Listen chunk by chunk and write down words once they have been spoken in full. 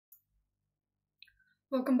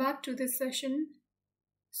Welcome back to this session.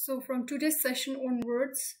 So from today's session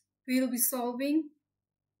onwards, we'll be solving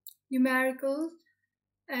numerical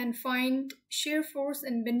and find shear force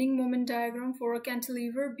and bending moment diagram for a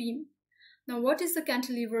cantilever beam. Now what is the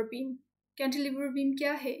cantilever beam? Cantilever beam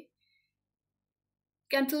क्या है?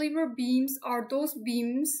 Cantilever beams are those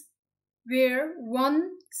beams where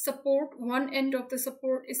one end of the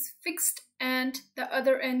support is fixed and the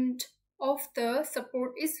other end of the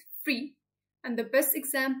support is free. And the best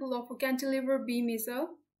example of a cantilever beam is a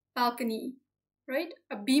balcony, right?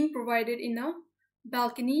 A beam provided in a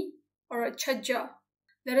balcony or a chajja.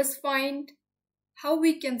 Let us find how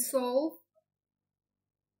we can solve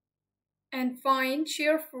and find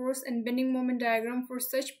shear force and bending moment diagram for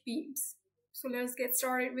such beams. So let us get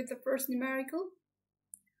started with the first numerical.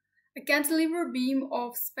 A cantilever beam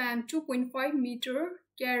of span 2.5 meter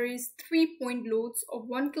carries 3-point loads of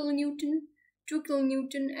 1 kilonewton, 2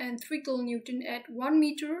 kilonewton and 3 kilonewton at 1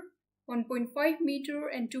 meter, 1.5 meter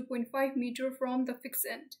and 2.5 meter from the fixed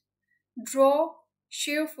end. Draw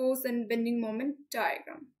shear force and bending moment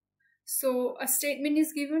diagram. So a statement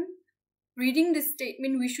is given. Reading this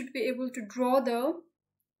statement, we should be able to draw the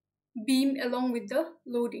beam along with the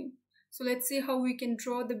loading. So let's see how we can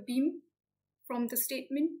draw the beam from the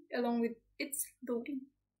statement along with its loading.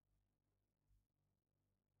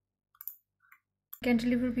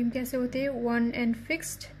 Cantilever beam कैसे होते हैं? One end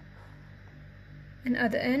fixed and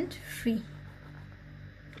other end free.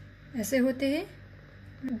 ऐसे होते हैं.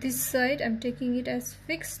 This side I'm taking it as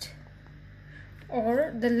fixed,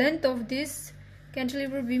 or the length of this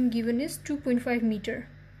cantilever beam given is 2.5 meter.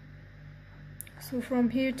 So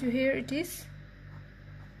from here to here it is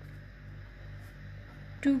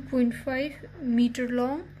 2.5 meter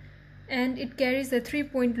long, and it carries the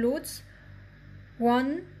 3-point loads.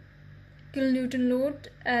 1 kilonewton load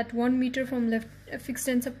at 1 meter from left fixed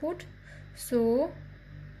end support. So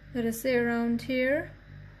let us say around here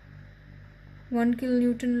 1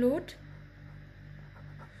 kilonewton load,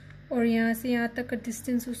 और यहाँ से यहाँ तक का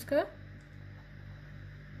distance उसका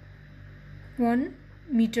 1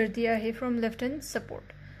 meter दिया है from left hand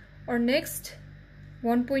support. और next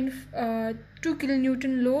 1.2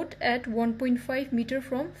 kilonewton load at 1.5 meter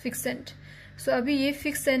from fixed end. So अभी ये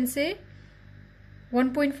fixed end से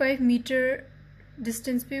 1.5 meter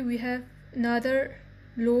distance पे we have another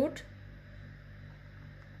load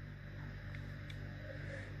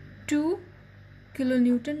 2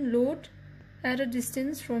 kilonewton load at a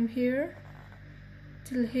distance from here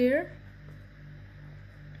till here,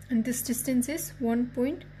 and this distance is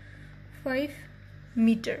 1.5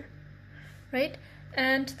 meter, right?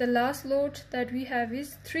 And the last load that we have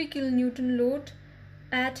is 3 kilonewton load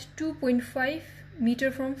at 2.5 meter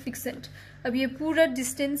from fixed end. अब ये पूरा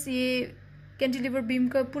distance, ये cantilever beam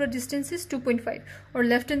का पूरा distance is 2.5 और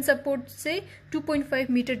left hand support से 2.5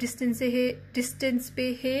 meter distance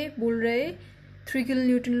पे है बोल रहे 3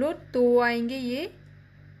 kilonewton load, तो आएंगे ये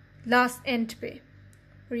last end पे,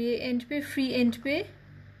 और ये end पे free end पे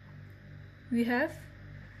we have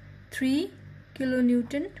 3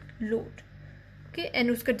 kilonewton load. Okay, and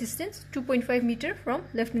उसका distance 2.5 meter from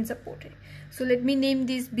left hand support है. So let me name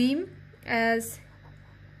this beam as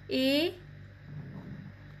A,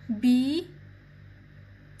 B,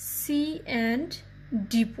 C and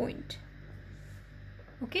D point.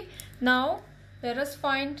 Okay, now let us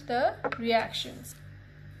find the reactions.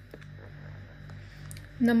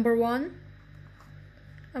 Number 1,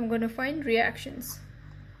 I'm going to find reactions.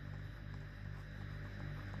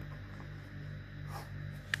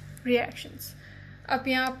 अब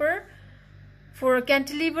यहाँ पर for a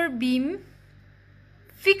cantilever beam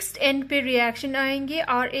fixed end पे reaction आएंगे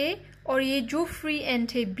RA, और ये जो free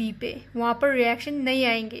end है B पे वहाँ पर reaction नहीं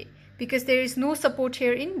आएंगे because there is no support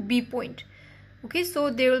here in B point. Okay, so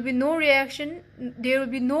there will be no reaction, there will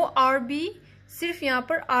be no RB, सिर्फ यहाँ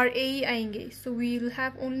पर RA ही आएंगे. So we will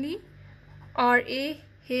have only RA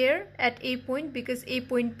here at A point because A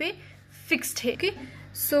point पे fixed है. Okay,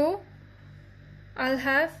 so I'll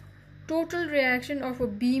have total reaction of a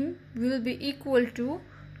beam will be equal to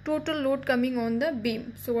total load coming on the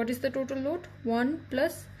beam. So what is the total load? 1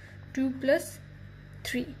 plus 2 plus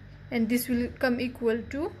 3, and this will come equal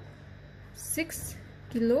to 6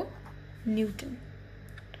 kilonewton.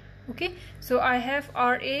 Okay, so I have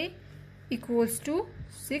RA equals to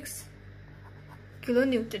 6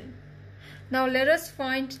 kilonewton. Now let us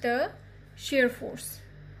find the shear force.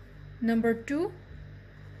 Number 2,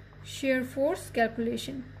 shear force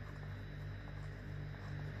calculation.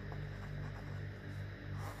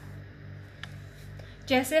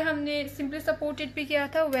 जैसे हमने simply supported पे किया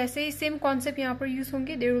था वैसे ही same concept यहाँ पर use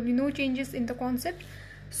होंगे. There will be no changes in the concept.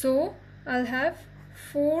 So I have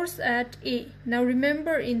force at A. Now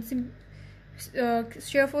remember, in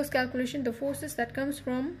shear force calculation, the forces that comes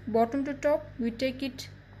from bottom to top, we take it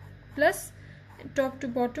plus, and top to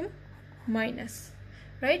bottom minus,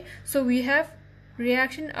 right? So we have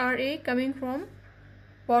reaction RA coming from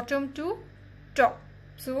bottom to top.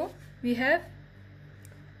 So we have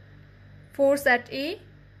force at A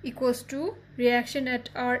equals to reaction at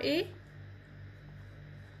RA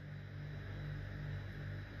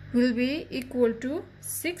will be equal to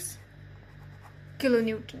 6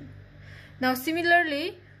 kilonewton. Now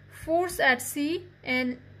similarly, force at C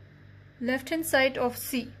and left hand side of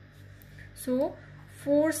C. So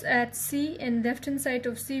force at C and left hand side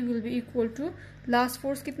of C will be equal to, last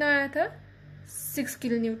force कितना आया था 6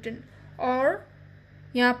 kilonewton, और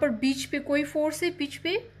यहाँ पर बीच पे कोई force है, बीच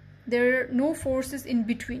पे there are no forces in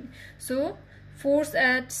between. So force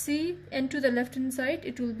at C and to the left hand side,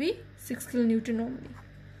 it will be 6 kilonewton only.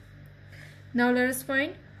 Now let us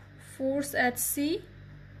find force at C,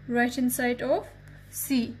 right hand side of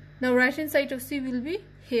C. Now right hand side of C will be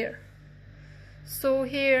here. So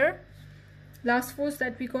here last force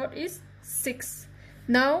that we got is 6.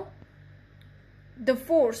 Now the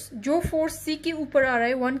force, जो force C के ऊपर आ रहा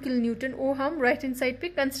है 1 kilonewton, वो हम right hand side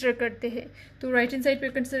पे consider करते हैं. तो right hand side पे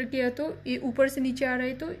consider किया तो ये ऊपर से नीचे आ रहा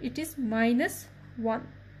है, तो it is -1,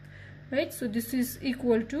 right? So this is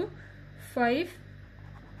equal to 5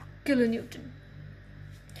 kilonewton.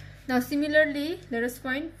 Now similarly, let us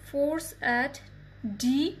find force at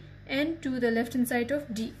D and to the left hand side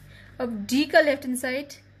of D. अब D का left hand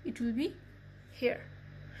side, it will be here,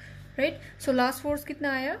 right? So last force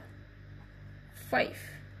कितना आया 5.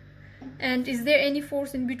 And is there any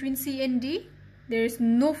force in between C and D? There is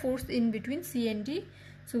no force in between C and D.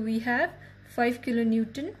 So we have 5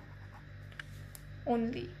 kilonewton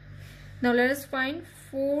only. Now let us find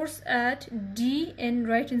force at D and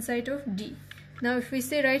right hand side of D. Now if we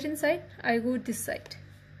say right hand side, I go this side.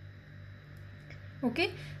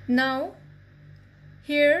 Okay, now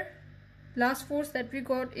here last force that we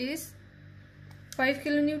got is 5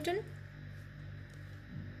 kilonewton.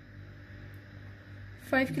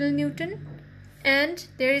 5 kilonewton, and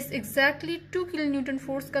there is exactly 2 kilonewton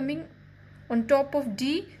force coming on top of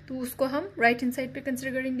D. तो उसको हम right hand side पे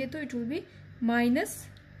consider करेंगे, तो it will be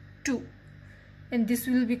 -2, and this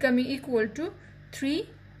will be coming equal to 3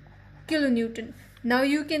 kilonewton. Now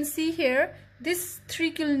you can see here this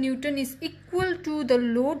 3 kilonewton is equal to the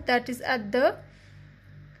load that is at the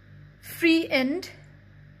free end,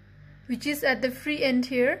 which is at the free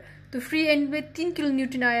end here. तो free end में 3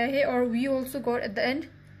 kilonewton आया है, और we also got at the end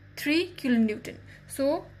 3 kilonewton.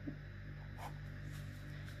 So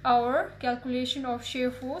our calculation of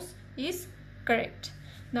shear force is correct.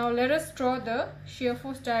 Now let us draw the shear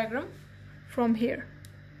force diagram from here.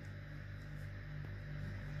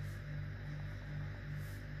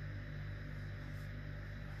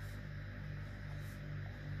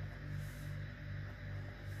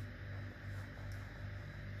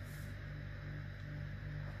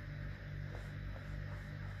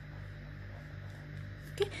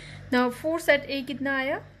 Now force at A कितना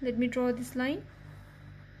आया? Let me draw this line.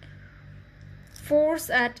 Force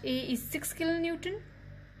at A is 6 kilonewton.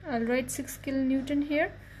 I'll write 6 kilonewton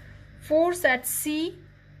here. Force at C,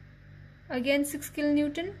 again 6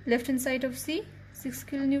 kilonewton. Left hand side of C, 6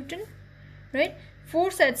 kilonewton, right?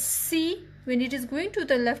 Force at C, when it is going to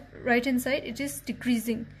the right hand side, it is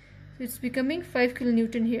decreasing. So it's becoming 5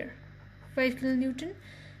 kilonewton here. 5 kilonewton.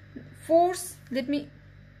 Force, let me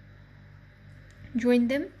join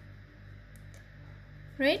them,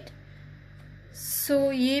 right?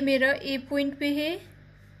 So ये मेरा A point पे है,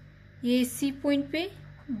 ये C point पे,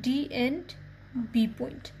 D and B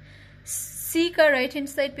point. C का right hand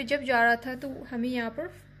side पे जब जा रहा था तो हमें यहाँ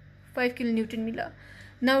पर 5 kilonewton मिला.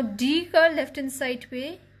 Now D का left hand side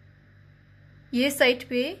पे, ये side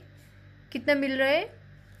पे कितना मिल रहा है?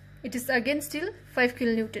 It is again still 5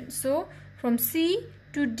 kilonewton. So from C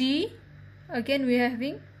to D, again we are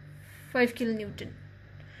having 5 kilonewton,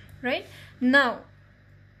 right? Now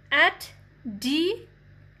at D,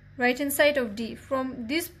 right hand side of D, from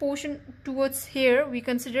this portion towards here, we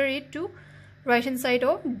consider it to right hand side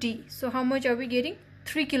of D. So how much are we getting?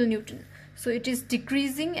 3 kilonewton. So it is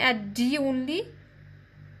decreasing at D only.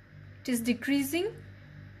 It is decreasing,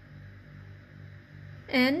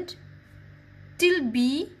 and till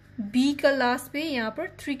B, B का last पे यहाँ पर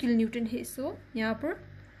 3 kilonewton है. So यहाँ पर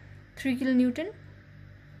 3 kilonewton,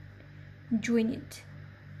 join it.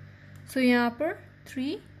 So यहाँ पर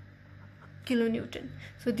 3 kilonewton.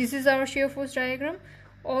 So this is our shear force diagram.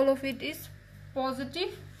 All of it is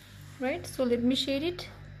positive, right? So let me shade it.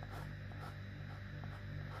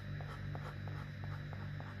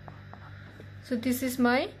 So this is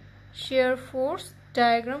my shear force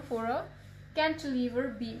diagram for a cantilever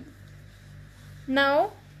beam.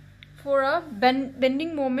 Now for a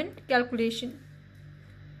bending moment calculation.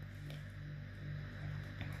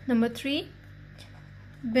 Number 3,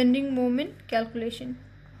 bending moment calculation.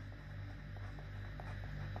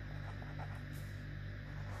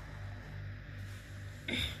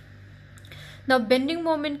 Now bending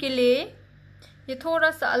moment के लिए ये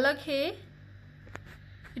थोड़ा सा अलग है.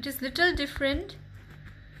 It is little different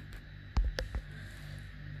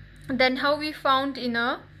than how we found in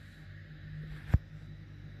a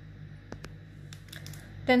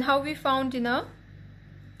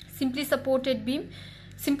simply supported beam.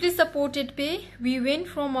 Simply supported पे we went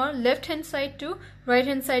from our left hand side to right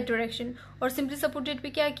hand side direction. और simply supported पे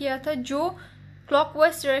क्या किया था, जो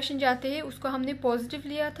क्लॉकवाइज डायरेक्शन जाते हैं उसको हमने पॉजिटिव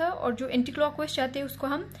लिया था और जो एंटी क्लॉकवाइज जाते हैं उसको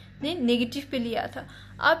हमने नेगेटिव पे लिया था.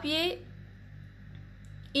 अब ये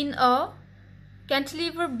इन अ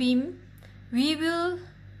cantilever beam we will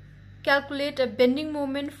calculate a bending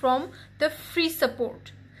moment from the free support.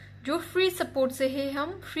 जो फ्री सपोर्ट से है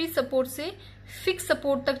हम फ्री सपोर्ट से फिक्स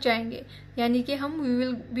सपोर्ट तक जाएंगे, यानी कि हम we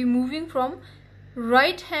will be moving from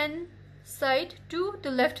right hand side to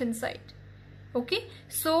the left hand side. Okay,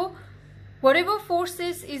 so whatever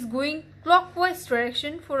forces is going clockwise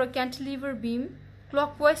direction for a cantilever beam,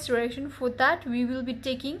 clockwise direction, for that we will be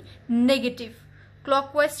taking negative.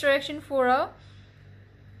 Clockwise direction for a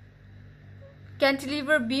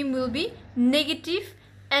cantilever beam will be negative,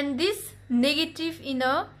 and this negative in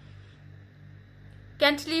a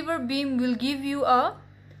cantilever beam will give you a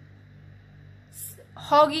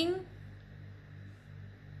hogging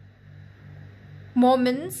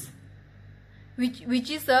moments, which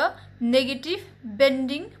is a negative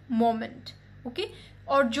bending moment. Okay,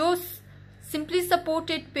 और जो simply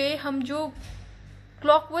supported पे हम जो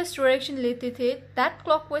clockwise direction लेते थे, that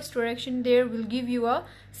clockwise direction there will give you a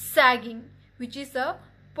sagging, which is a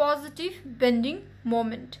positive bending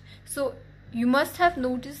moment. So you must have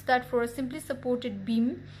noticed that for a simply supported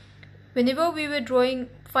beam, whenever we were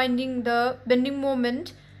finding the bending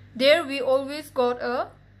moment, there we always got a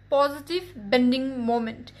positive bending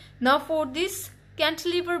moment. Now for this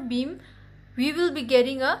cantilever beam we will be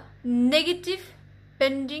getting a negative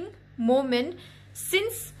bending moment,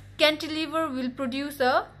 since cantilever will produce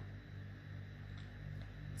a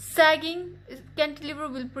sagging, cantilever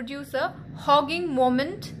will produce a hogging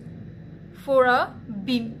moment for a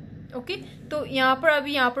beam. Okay, तो यहाँ पर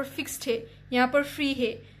अभी यहाँ पर fixed है, यहाँ पर free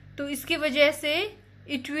है, तो इसके वजह से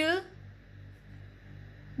it will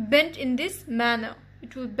bend in this manner.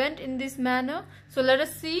 It will bend in this manner. So let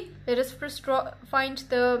us see. Let us first find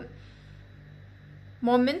the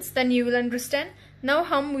moments, then you will understand. Now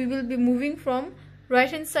we will be moving from right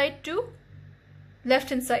hand side to left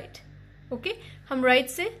hand side. Okay, हम right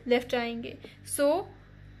से left आएंगे. So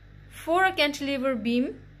for a cantilever beam,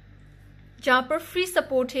 जहाँ पर free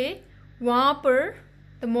support है, वहाँ पर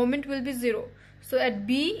the moment will be 0. So at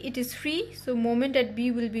B it is free, so moment at B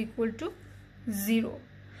will be equal to 0.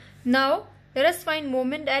 Now let us find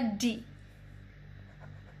moment at D.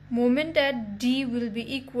 Moment at D will be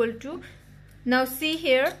equal to, now see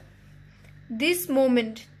here, this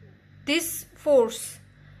moment, this force,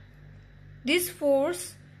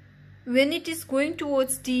 when it is going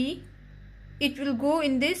towards D, it will go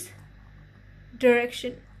in this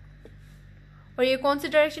direction. और ये कौन सी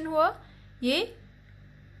direction हुआ? ये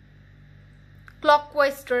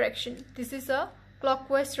clockwise direction. This is a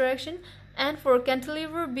clockwise direction. And for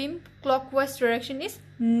cantilever beam, clockwise direction is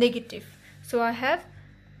negative. So I have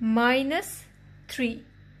 -3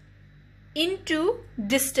 into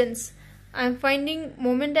distance. I am finding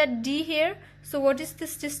moment at D here. So what is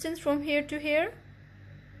this distance from here to here?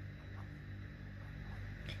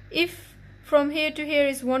 If from here to here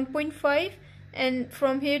is 1.5 and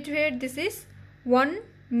from here to here this is 1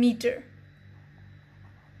 meter,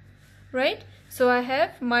 right? So I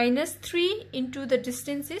have -3 into the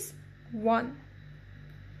distance is 1.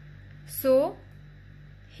 So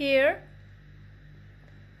here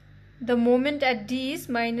the moment at D is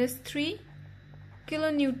 -3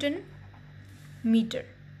 kilonewton meter.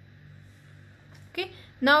 Okay,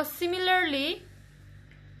 now similarly,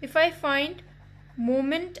 if I find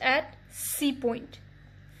moment at C point,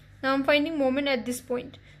 now I'm finding moment at this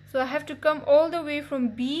point, so I have to come all the way from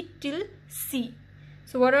B till C.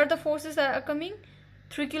 So what are the forces that are coming?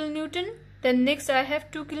 3 kilonewton. Then next I have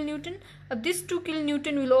 2 kilonewton. This 2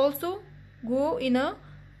 kilonewton will also go in a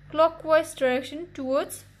clockwise direction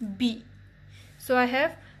towards B. So I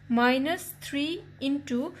have -3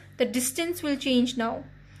 into, the distance will change now.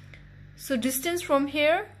 So distance from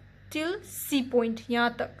here till C point,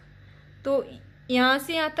 यहाँ तक. तो यहाँ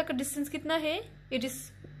से यहाँ तक का distance कितना है? It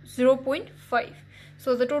is 0.5.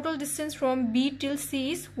 So the total distance from B till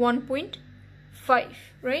C is 1.5,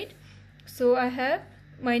 right? So I have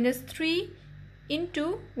minus 3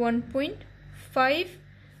 into 1.5.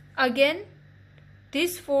 Again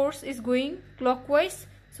this force is going clockwise,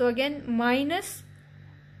 so again minus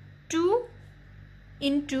 2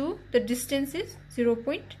 into the distance is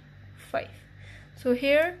 0.5. So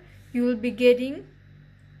here you will be getting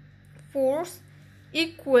force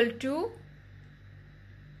equal to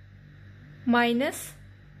minus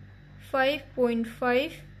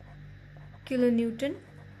 5.5 kilonewton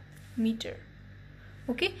meter.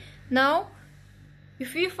 Okay, now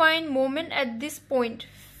if we find moment at this point,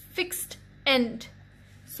 fixed end,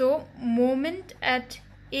 so moment at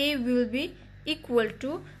A will be equal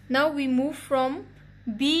to, now we move from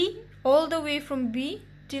B all the way from B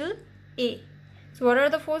till A. So what are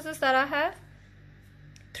the forces that I have?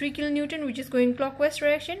 3 kilonewton, which is going clockwise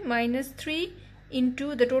direction, minus 3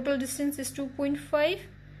 into the total distance is 2.5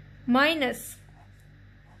 minus,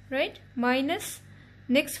 right, minus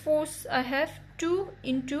next force I have 2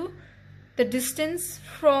 into the distance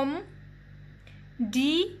from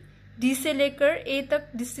D से लेकर A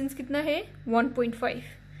तक distance कितना है? 1.5.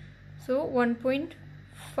 So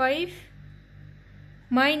 1.5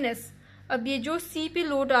 minus, अब ये जो C पे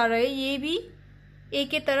load आ रहा है ये भी A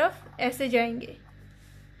के तरफ ऐसे जाएंगे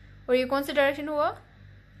और ये कौन सा डायरेक्शन हुआ?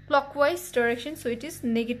 Clockwise direction. So it is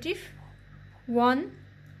 -1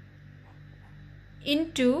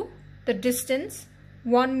 into the distance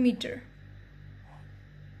 1 meter.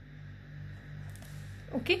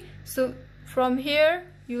 Okay, so from here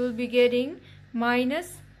you will be getting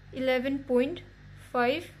minus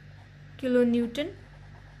 11.5 kilonewton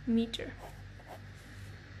meter.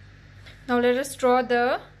 Now let us draw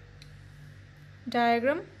the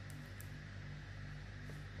diagram.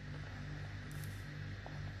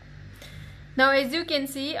 Now as you can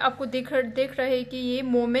see, आपको देख रहे हैं कि ये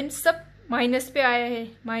moment सब minus पे आया है,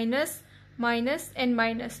 माइनस माइनस एंड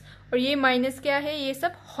माइनस, और ये माइनस क्या है? ये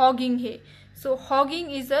सब हॉगिंग है. सो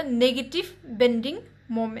hugging is a negative bending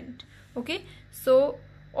moment. Okay, so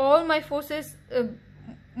all my forces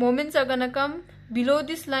moments are gonna come below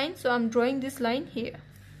this line, so I'm drawing this line here.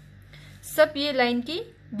 सब ये लाइन की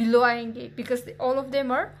below आएंगे because all of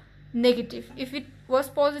them are negative. If it was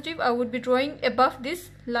positive, I would be drawing above this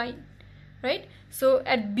line, right? So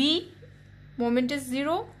at B moment is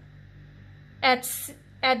 0, at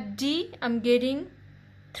D I'm getting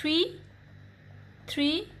 3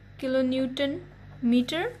 kilonewton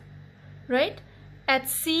meter, right? At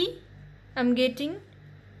C I'm getting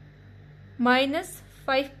minus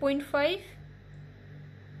 5.5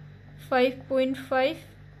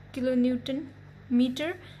 kilonewton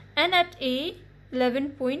meter, and at A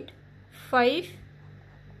 11.5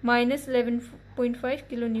 minus 11.5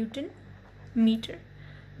 kilonewton meter.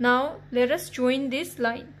 Now let us join this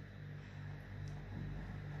line,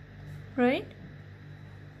 right?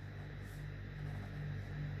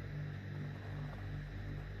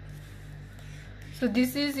 So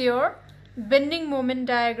this is your bending moment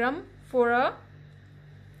diagram for a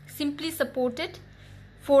simply supported,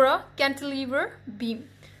 for a cantilever beam.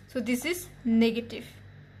 So this is negative.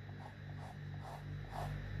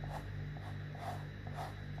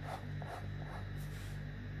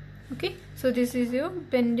 Okay, so this is your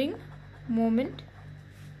bending moment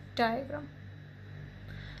diagram.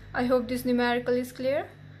 I hope this numerical is clear.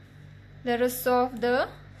 Let us solve the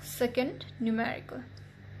second numerical.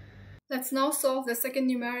 Let's now solve the second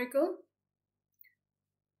numerical.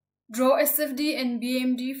 Draw SFD and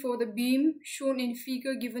BMD for the beam shown in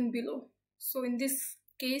figure given below. So in this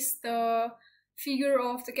case, the figure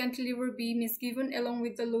of the cantilever beam is given along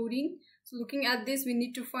with the loading. So looking at this, we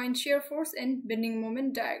need to find shear force and bending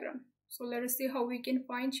moment diagram. So let us see how we can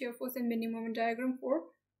find shear force and bending moment diagram for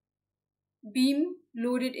beam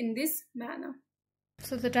loaded in this manner.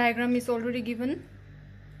 So the diagram is already given.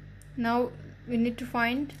 Now we need to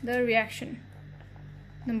find the reaction.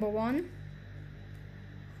 Number 1,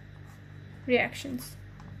 reactions.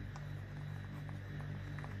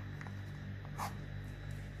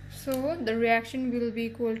 So the reaction will be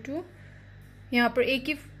equal to, यहाँ पर एक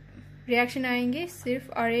ही reaction आएंगे, सिर्फ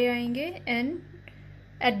RA आएंगे, and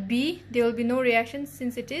at B there will be no reaction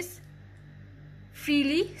since it is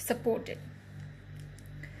freely supported.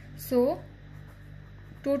 So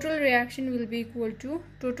total reaction will be equal to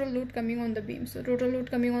total load coming on the beam. So total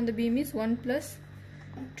load coming on the beam is 1 plus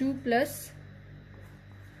 2 plus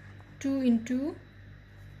 2 into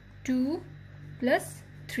 2 plus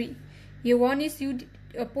 3. Here 1 is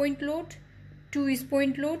point load, 2 is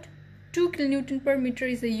point load, 2 kilonewton per meter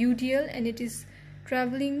is a UDL, and it is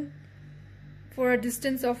traveling for a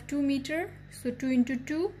distance of 2 meter. So 2 into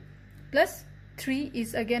 2 plus 3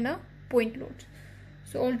 is again a point load.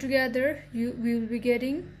 So altogether we will be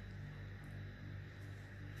getting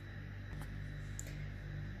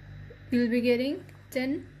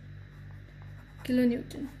 10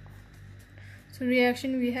 kilonewton. So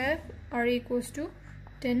reaction we have Ra equals to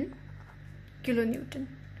 10 kilonewton.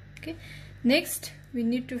 Okay, next we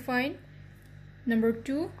need to find number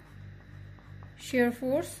 2, shear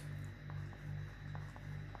force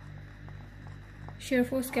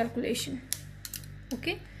calculation.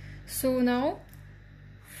 Okay, so now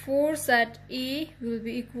force at A will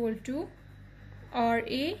be equal to Ra,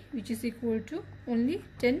 which is equal to only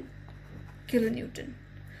 10 kilonewton.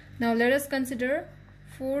 Now let us consider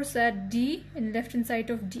force at D and left hand side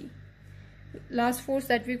of D. Last force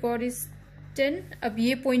that we got is 10. अब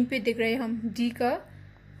ये point पे देख रहे हैं हम D का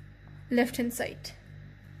left hand side.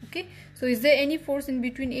 Okay, so is there any force in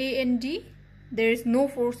between A and D? There is no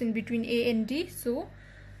force in between A and D, so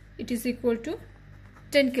it is equal to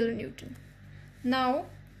 10 kilonewton. Now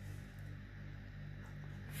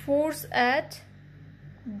force at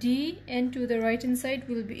D and to the right hand side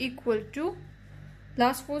will be equal to,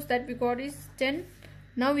 last force that we got is 10.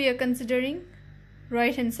 Now we are considering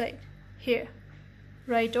right hand side here,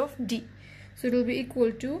 right of D, so it will be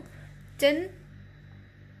equal to 10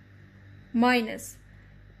 minus,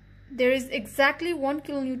 there is exactly 1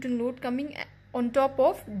 kilonewton load coming on top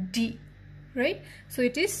of D, right? So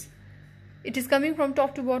it is coming from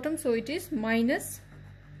top to bottom, so it is minus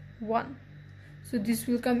 1. So this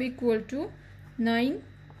will come equal to 9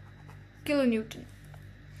 kilonewton.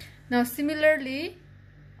 Now similarly,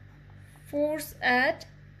 force at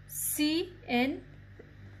C and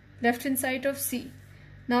left hand side of C.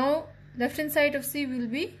 Now left hand side of C will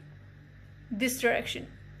be this direction,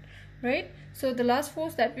 right? So the last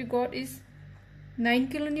force that we got is 9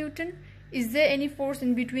 kilonewton. Is there any force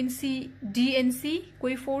in between D and C?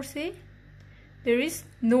 कोई force है? There is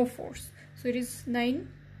no force, so it is 9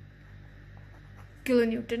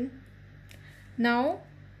 kilonewton. Now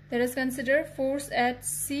let us consider force at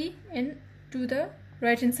C and to the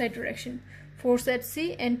right hand side direction. Force at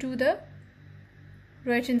C and to the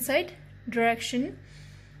right hand side direction.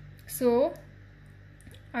 So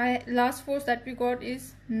last force that we got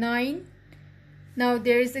is 9. Now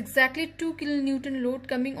there is exactly 2 kilonewton load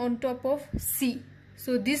coming on top of C,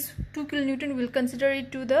 so this 2 kilonewton will consider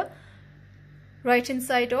it to the right hand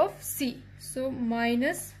side of C, so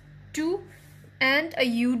minus 2, and a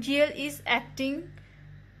UDL is acting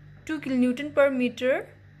 2 kilonewton per meter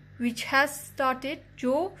which has started,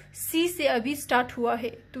 जो C से अभी start हुआ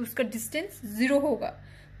है तो उसका distance 0 होगा,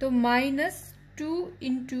 तो minus 2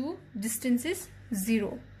 into distance is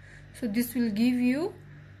 0, so this will give you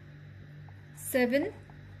 7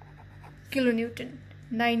 kilonewton.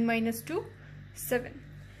 9 minus 2, 7,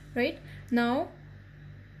 right? Now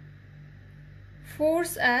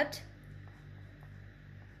force at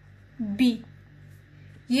B,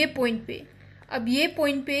 ये point पे, अब ये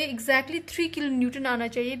point पे exactly 3 kilonewton आना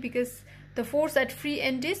चाहिए because the force at free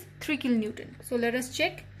end is 3 kilonewton. So let us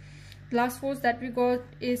check. Last force that we got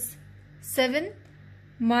is 7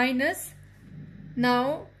 minus,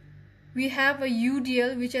 now we have a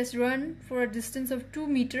UDL which has run for a distance of 2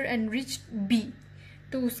 meter and reached B,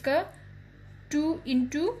 तो उसका 2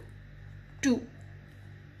 into 2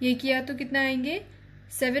 ये किया तो कितना आएंगे,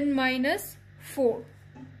 7 minus 4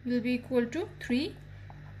 will be equal to 3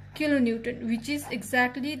 kilonewton, which is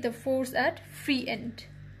exactly the force at free end.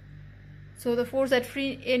 So the force at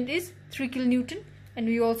free end is 3 kilonewton, and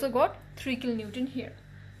we also got 3 kilonewton here.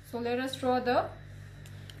 So let us draw the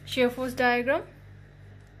shear force diagram.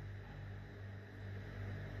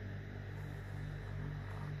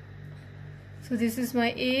 So this is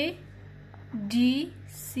my A, D,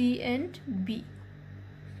 C and B,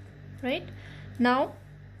 right? Now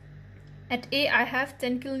at A I have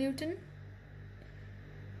 10 kilonewton,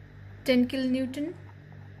 10 kilonewton.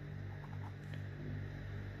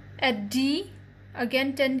 At D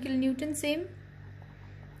again 10 kilonewton, same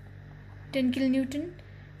 10 kilonewton.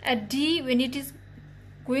 At D, when it is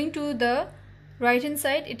going to the right hand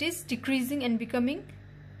side, it is decreasing and becoming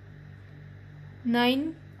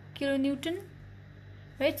 9 kilonewton,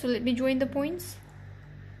 right? So let me join the points.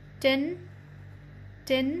 10,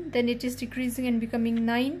 10, then it is decreasing and becoming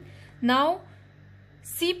 9. Now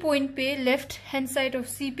C point पे, left hand side of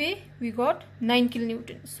C पे we got 9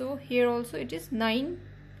 kilonewton, so here also it is 9,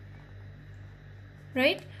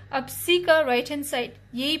 right? अब C का right hand side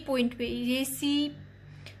यही point पे, ये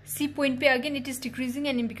C point पे again it is decreasing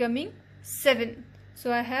and becoming 7,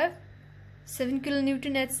 so I have 7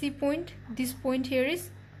 kilonewton at C point. This point here is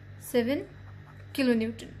 7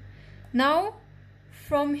 kilonewton. Now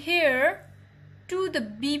from here to the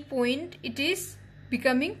B point it is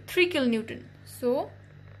becoming 3 kilonewton. So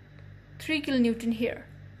 3 kilonewton here,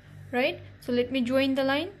 right? So let me join the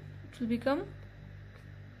line. It will become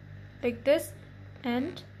like this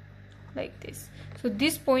and like this. So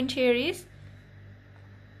this point here is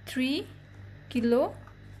 3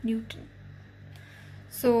 kilonewton.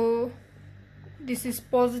 So this is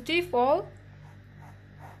positive all.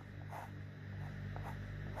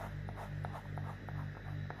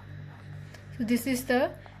 So this is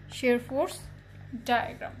the shear force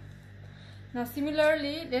diagram. Now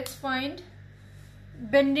similarly, let's find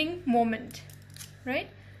bending moment,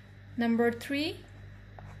 right? Number 3,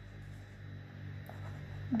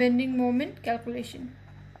 bending moment calculation.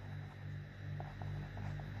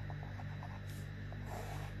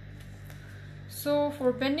 So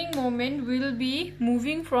for bending moment, we will be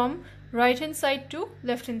moving from right hand side to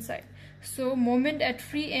left hand side. So moment at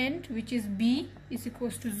free end, which is B, is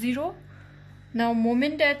equals to 0. Now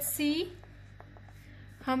moment at C,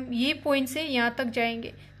 हम ये point से यहाँ तक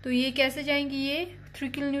जाएंगे. तो ये कैसे जाएंगे? ये 3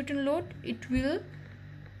 kilonewton load, it will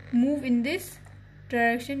move in this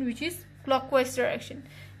direction, which is clockwise direction,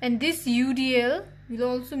 and this UDL will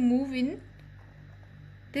also move in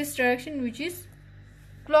this direction, which is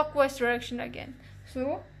clockwise direction again.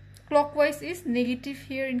 So clockwise is negative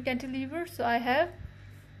here in cantilever, so I have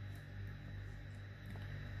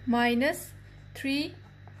minus 3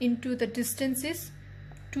 into the distance is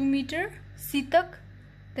 2 meter C tak.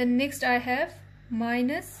 Then next I have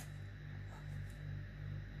minus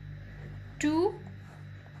 2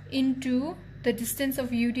 into the distance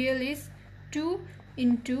of UDL is 2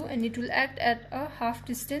 into, and it will act at a half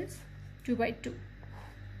distance, 2 by 2.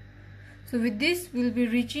 So with this we will be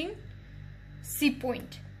reaching C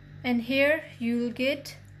point, and here you will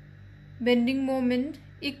get bending moment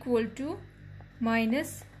equal to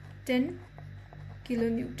minus 10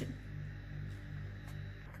 kilonewton.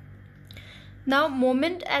 Now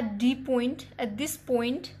moment at D point, at this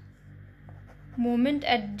point moment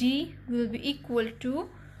at D will be equal to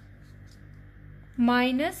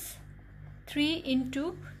minus 3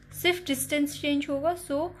 into, सिर्फ distance change होगा,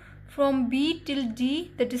 so from B till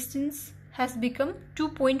D the distance has become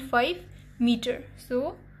 2.5 meter.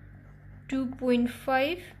 So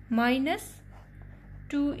 2.5 minus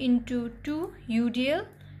 2 into 2 UDL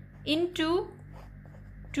into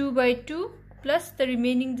 2 by 2 plus the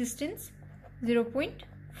remaining distance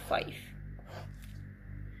 0.5,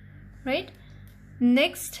 right?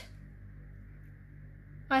 Next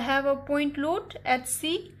I have a point load at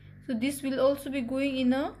C, so this will also be going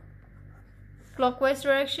in a clockwise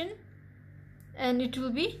direction and it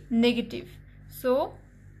will be negative. So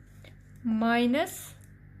minus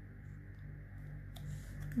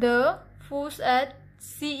the force at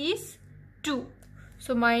C is 2,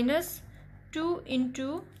 so minus 2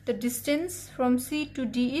 into the distance from C to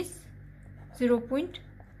D is 0.5.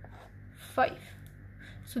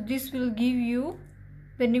 So this will give you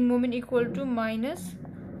bending moment equal to minus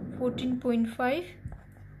 14.5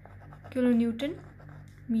 kilonewton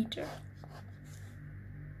meter.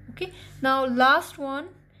 Okay, now last one,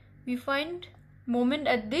 we find moment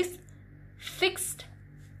at this fixed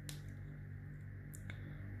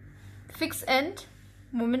end,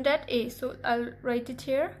 moment at A. So I'll write it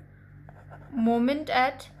here. Moment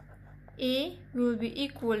at A will be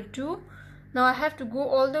equal to, now I have to go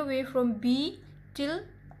all the way from B till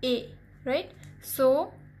A, right?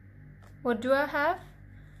 So what do I have?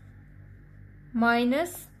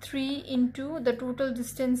 Minus 3 into the total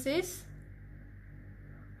distance is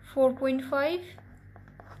 4.5,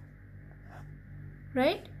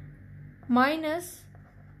 right? Minus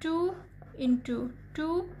 2 into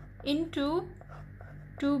 2 into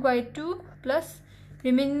 2 by 2 plus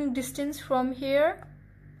remaining distance from here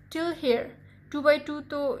till here 2 by 2.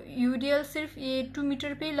 तो UDL सिर्फ ये 2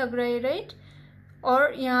 metre पे ही लग रहा है, right?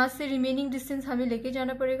 और यहाँ से रिमेनिंग डिस्टेंस हमें लेके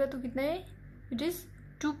जाना पड़ेगा, तो कितना है? It is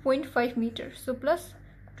 2.5 metre. So plus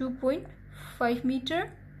 2.5 metre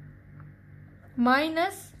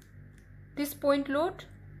minus this point load,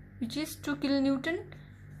 which is 2 kilonewton,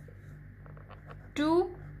 2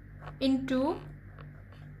 into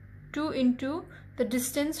the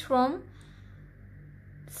distance from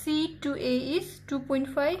C to A is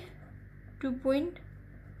 2.5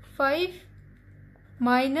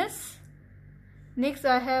 minus, next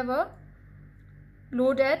I have a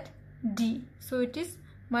load at D, so it is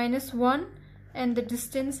minus 1 and the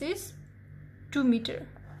distance is 2 meter,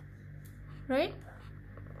 right?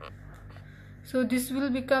 So this will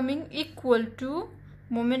be coming equal to,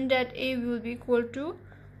 moment at A will be equal to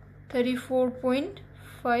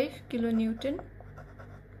 34.5 kilonewton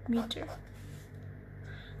meter.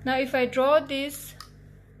 Now if I draw this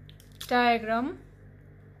diagram.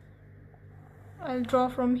 I'll draw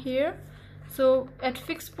from here. So at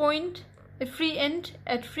fixed point, at free end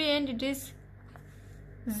it is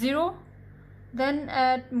 0. Then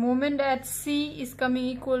at moment at C is coming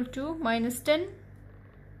equal to minus 10.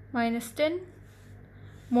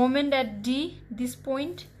 Moment at D, this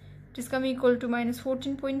point, it is coming equal to minus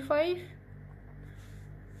 14.5.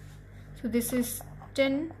 So this is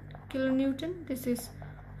 10 kilonewton, this is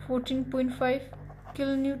 14.5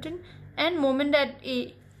 kilonewton, and moment at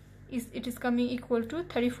A it is coming equal to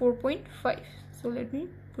 34.5. So let me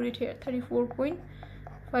put it here,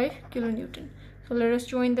 34.5 kilonewton. So let us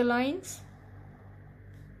join the lines.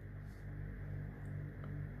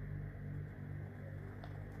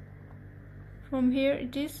 From here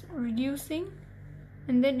it is reducing,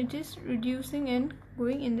 and then it is reducing and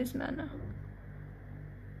going in this manner.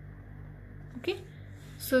 Okay,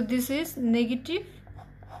 so this is negative.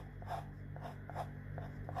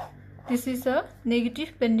 This is a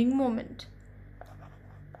negative bending moment.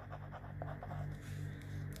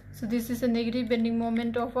 So this is a negative bending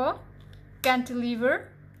moment of a cantilever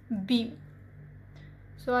beam.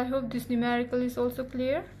 So I hope this numerical is also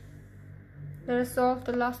clear. Let us solve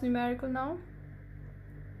the last numerical now.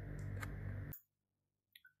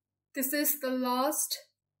 This is the last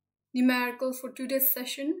numerical for today's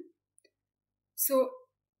session. So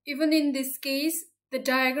even in this case, the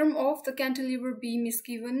diagram of the cantilever beam is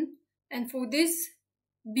given, and for this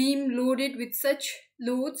beam loaded with such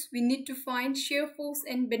loads, we need to find shear force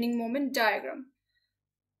and bending moment diagram.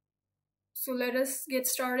 So let us get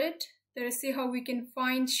started. Let us see how we can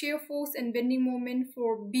find shear force and bending moment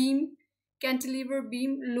for beam, cantilever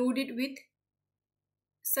beam loaded with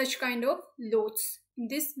such kind of loads in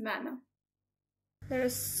this manner. Let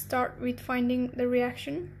us start with finding the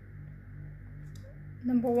reaction.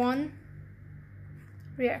 Number 1,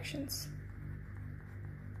 reactions.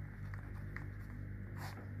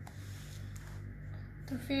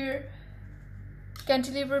 तो फिर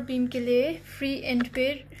cantilever beam के लिए free and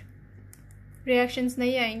पे reactions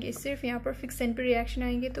नहीं आएंगे, सिर्फ यहाँ पर फिक्स एंड पे रिएक्शन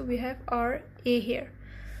आएंगे. तो we have R A here.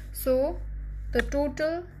 So the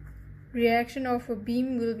total reaction of a beam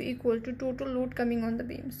will be equal to total load coming on the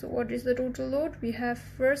beam. So what is the total load? We have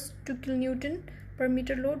first 2 kilonewton per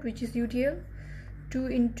meter load, which is UDL. 2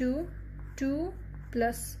 into 2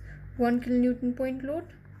 plus 1 kilonewton point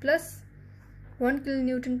load plus 1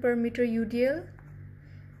 kilonewton per meter UDL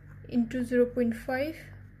into 0.5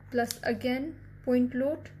 plus again point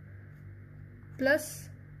load plus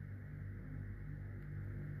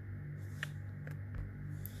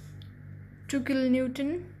 2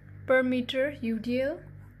 kilonewton per meter UDL,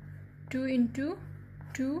 2 into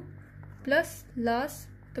 2 plus last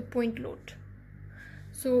the point load.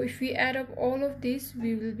 So if we add up all of this,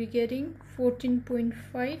 we will be getting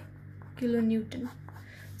 14.5 kilonewton.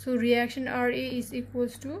 So reaction RA is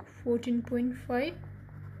equals to 14.5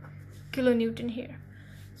 kilonewton here.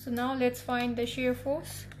 So now let's find the shear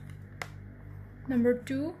force. Number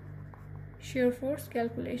 2, shear force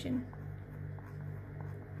calculation.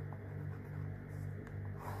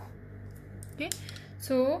 Okay,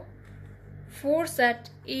 so force at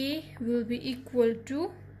A will be equal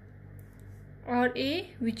to RA,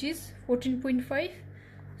 which is 14.5.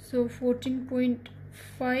 so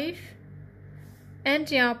 14.5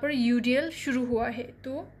 and यहाँ पर UDL शुरू हुआ है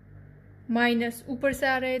तो minus ऊपर से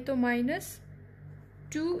आ रहा है तो minus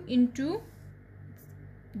 2 into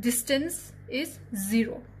distance is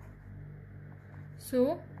 0.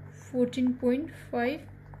 So 14.5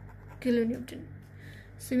 kilonewton.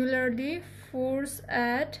 Similarly, force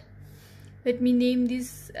at, let me name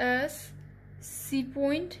this as C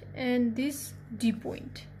point and this D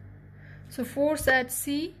point. So force at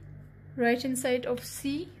C, right hand side of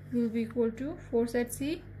C will be equal to force at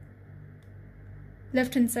C,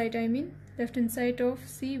 left hand side left hand side of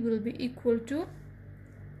C will be equal to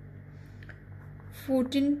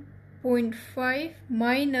 14.5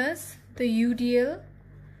 minus the UDL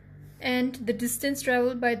and the distance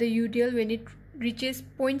traveled by the UDL when it reaches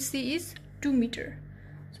point C is 2 meter.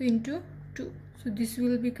 So into 2. So this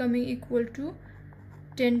will be coming equal to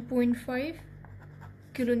 10.5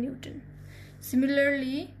 kilonewton.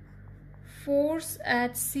 Similarly, force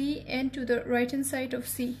at C and to the right hand side of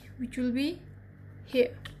C, which will be here,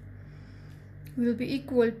 will be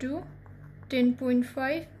equal to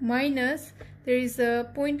 10.5 minus, there is a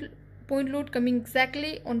point load coming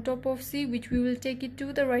exactly on top of C, which we will take it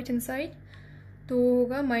to the right hand side. तो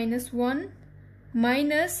होगा -1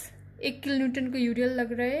 minus 1 kilonewton को UDL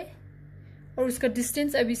लग रहा है और उसका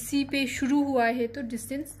distance अभी C पे शुरू हुआ है तो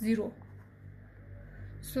distance 0.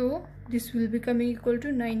 So this will be coming equal to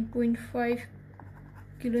 9.5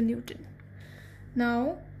 kilonewton.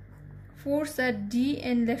 Now force at D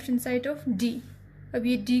and left hand side of D. अब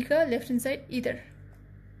ये डी का लेफ्ट हैंड साइड इधर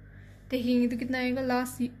देखेंगे तो कितना आएगा.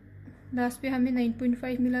 लास्ट पे हमें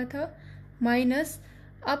 9.5 मिला था माइनस.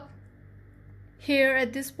 अब here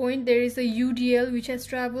at this point there is a UDL which has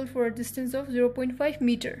traveled for a distance of 0.5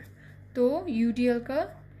 meter. तो UDL का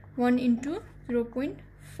 1 into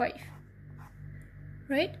 0.5,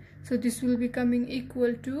 right? So this will be coming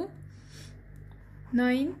equal to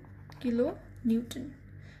 9 kilonewton.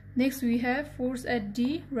 Next we have force at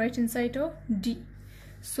D, right hand side of D.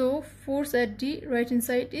 So force at D, right hand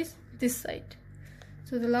side is this side.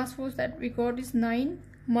 So the last force that we got is 9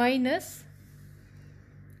 minus.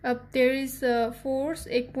 अब there is force,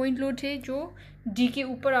 एक point load है जो D के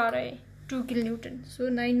ऊपर आ रहा है 2 kilonewton. So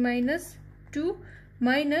 9 minus 2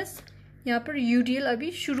 minus यहाँ पर UDL अभी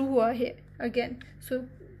शुरू हुआ है again. So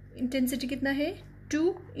intensity कितना है 2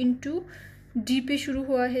 into D पे शुरू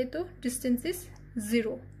हुआ है तो distance is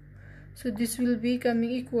 0. So this will be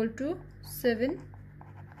coming equal to 7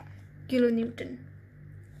 kilonewton.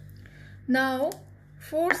 Now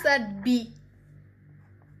force at B.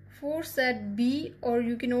 Force at B, or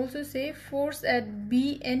you can also say force at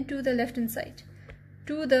B and to the left hand side.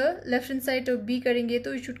 To the left hand side of B करेंगे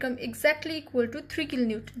तो it should come exactly equal to 3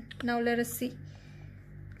 kilonewton. Now let us see.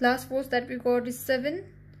 Last force that we got is 7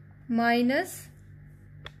 minus.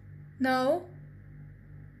 Now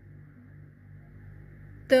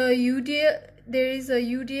the UDL, there is a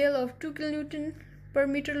UDL of 2 kilonewton per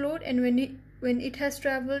meter load, and when it has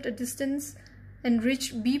traveled a distance and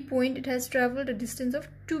reached B point, it has traveled a distance of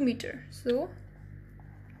 2 meter. So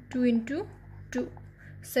 2 into 2,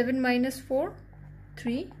 7 minus 4,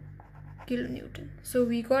 3 kilonewton. So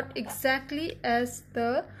we got exactly as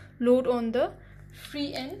the load on the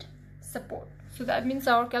free end support. So that means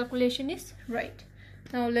our calculation is right.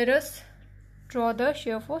 Now let us draw the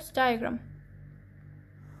shear force diagram.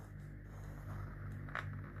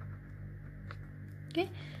 Okay,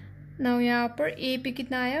 now यहाँ पर A पे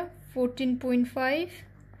कितना आया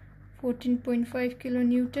 14.5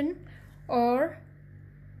 kilonewton, और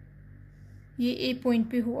ये A point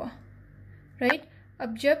पे हुआ, right.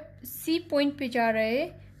 अब जब C पॉइंट पे जा रहा है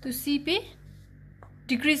तो C पे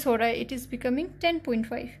डिक्रीज हो रहा है, it is becoming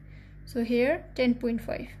 10.5. So here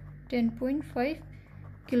 10.5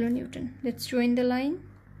 kilonewton. Let's join the line,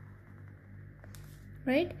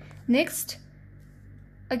 right. Next,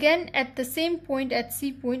 again at the same point, at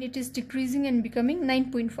C point, it is decreasing and becoming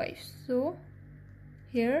 9.5. So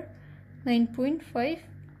here 9.5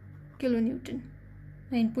 kilonewton,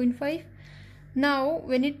 9.5. Now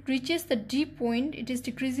when it reaches the D point, it is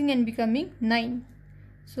decreasing and becoming 9.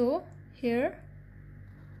 So here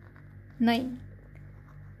 9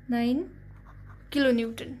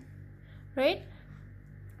 kilonewton, right.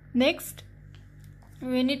 Next,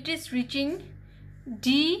 when it is reaching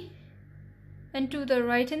D and to the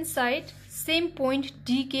right hand side, same point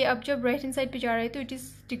D के अब जब right hand side पे जा रहा है तो it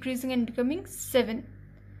is decreasing and becoming 7.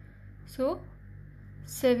 So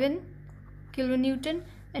 7 kilonewton,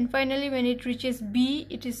 and finally when it reaches B,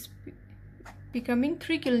 it is becoming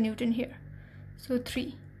 3 kilonewton here. So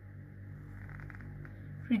 3,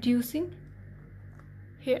 reducing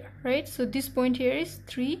here, right. So this point here is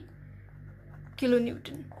 3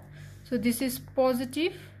 kilonewton. So this is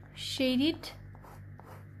positive shaded.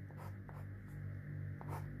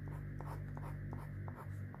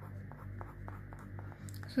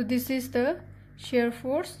 So this is the shear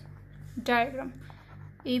force diagram.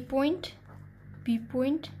 A point, B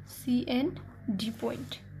point, C and D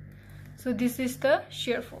point. So this is the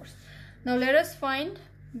shear force. Now let us find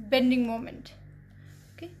bending moment.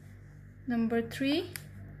 Okay. Number 3,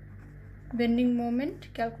 bending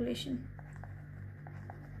moment calculation.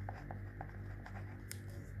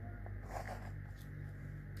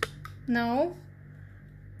 Now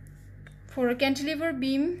for a cantilever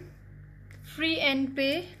beam, free end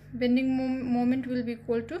पे bending moment will be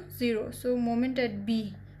equal to 0. So moment at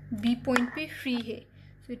B point पे free है,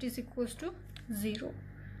 so it is equals to 0.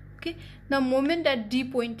 Okay. Now moment at D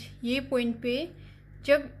point, ये point पे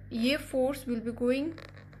जब ये force will be going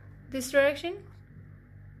this direction,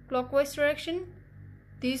 clockwise direction,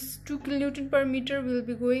 this 2 kilonewton per meter will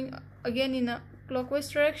be going again in a clockwise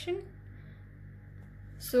direction.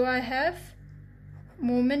 So I have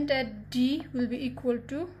moment at D will be equal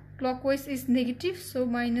to, clockwise is negative, so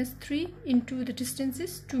minus 3 into the distance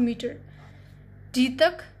is 2 meter. D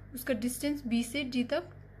तक उसका distance B से D तक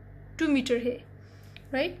 2 meter है,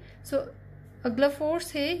 right. So अगला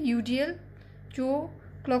force है UDL जो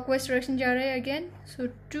clockwise direction जा रहा है again. So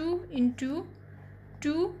 2 into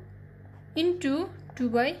 2 into 2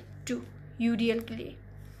 by 2 UDL के लिए.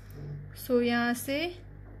 So यहाँ से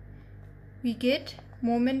we get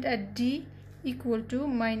moment at D equal to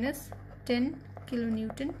minus 10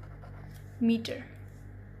 kilonewton meter.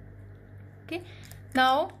 Okay,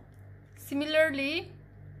 now similarly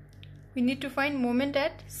we need to find moment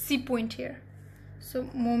at C point here. So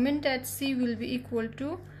moment at C will be equal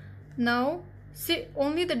to, now see,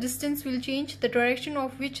 only the distance will change, the direction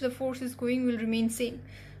of which the force is going will remain same.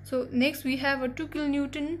 So next we have a 2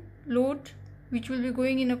 kilonewton load which will be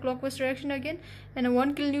going in a clockwise direction again, and a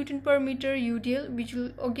 1 kilonewton per meter UDL which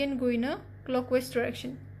will again go in a clockwise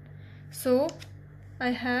direction. So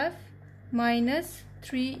I have minus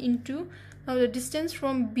 3 into, now the distance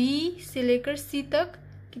from B से लेकर C तक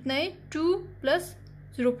कितना है, 2 plus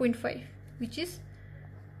 0.5 which is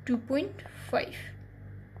 2.5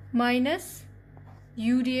 minus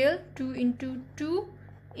UDL 2 into 2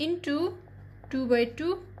 into 2 by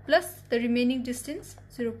 2 plus the remaining distance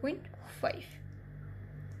 0.5,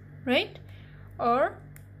 right? Or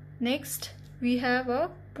next we have a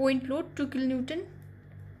point load 2 kilonewton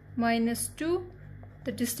minus 2,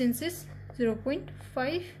 the distance is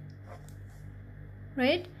 0.5,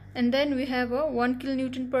 right? And then we have a 1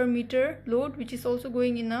 kilonewton per meter load which is also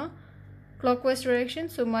going in a clockwise direction,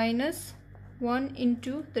 so minus 1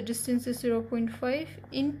 into the distance is 0.5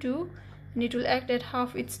 into, and it will act at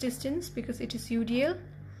half its distance because it is UDL,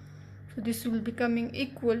 so this will be coming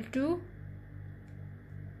equal to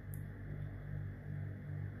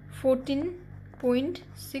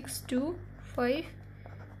 14.625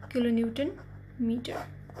 kilonewton meter.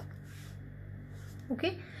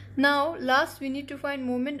 Okay, now last we need to find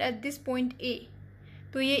moment at this point A.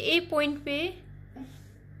 तो ये A point पे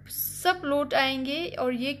सब load आएंगे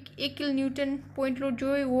और ये 1 kilonewton point load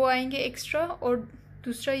जो है वो आएंगे एक्स्ट्रा, और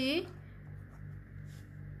दूसरा ये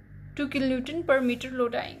 2 kilonewton per meter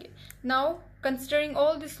load आएंगे. Now considering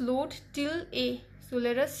all this load till A, so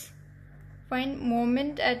let us find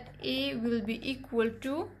moment at A will be equal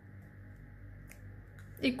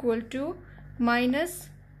to minus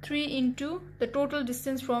 3 into the total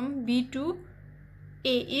distance from B to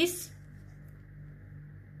A is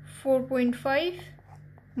 4.5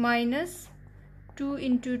 minus 2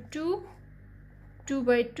 into 2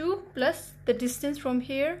 by 2 plus the distance from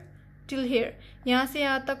here till here. यहाँ से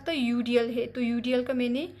यहाँ तक तो UDL है, तो UDL का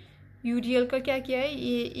मैंने UDL का क्या किया है,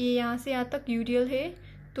 ये यहाँ से यहाँ तक UDL है,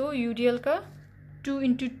 तो UDL का 2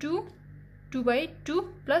 into 2 by 2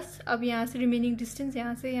 प्लस अब यहाँ से रिमेनिंग डिस्टेंस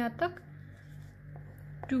यहाँ से यहाँ तक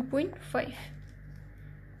 2.5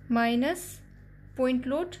 minus point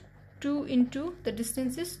load 2 into the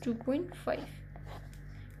distance is 2.5,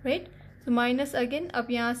 right? So minus again, अब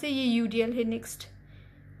यहाँ से ये UDL है next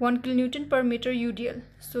 1 kilonewton per meter UDL,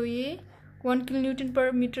 so ये 1 kilonewton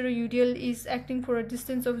per meter UDL is acting for a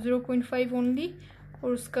distance of 0.5 only,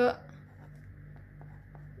 और उसका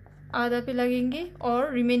आधा पे लगेंगे,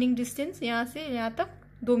 और रिमेनिंग डिस्टेंस यहाँ से यहाँ तक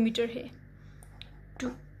 2 मीटर है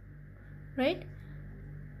 2, right?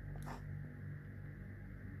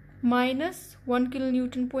 Minus 1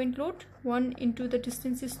 kilonewton point load, 1 into the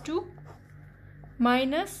distance is 2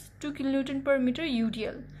 minus 2 kilonewton per meter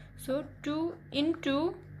UDL, so 2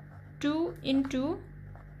 into 2 into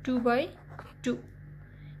 2 by 2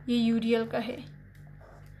 ये UDL का है.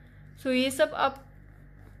 So ये सब आप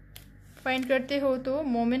फाइंड करते हो तो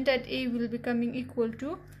moment at A will be coming equal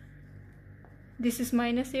to, this is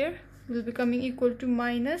minus here, will be coming equal to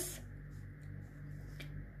minus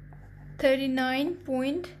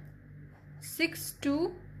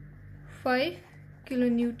 39.625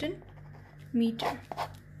 kilonewton meter.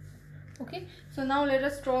 Okay, so now let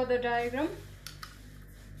us draw the diagram.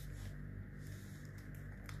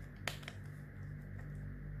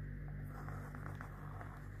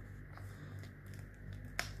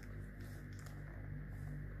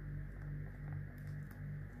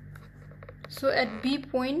 So at B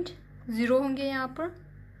point 0 होंगे यहाँ पर,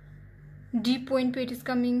 D point पे it is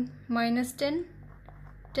coming minus 10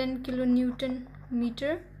 kilonewton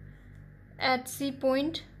meter, at C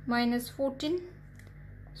point minus 14,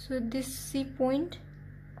 so this C point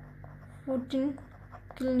 14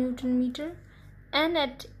 kilonewton meter, and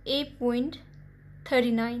at A point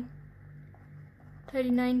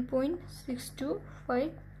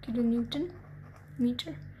 39.625 kilonewton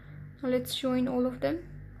meter. Now let's join all of them.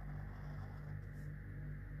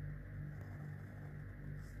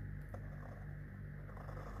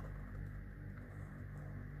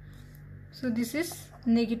 So this is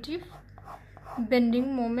negative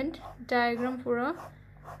bending moment diagram for a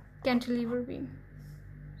cantilever beam.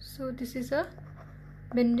 So this is a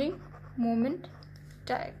bending moment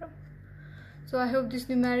diagram. So I hope this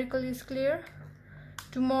numerical is clear.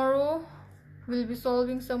 Tomorrow we'll be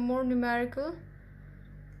solving some more numerical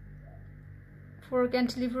for a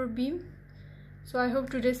cantilever beam. So I hope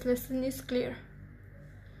today's lesson is clear.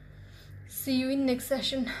 See you in next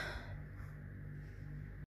session.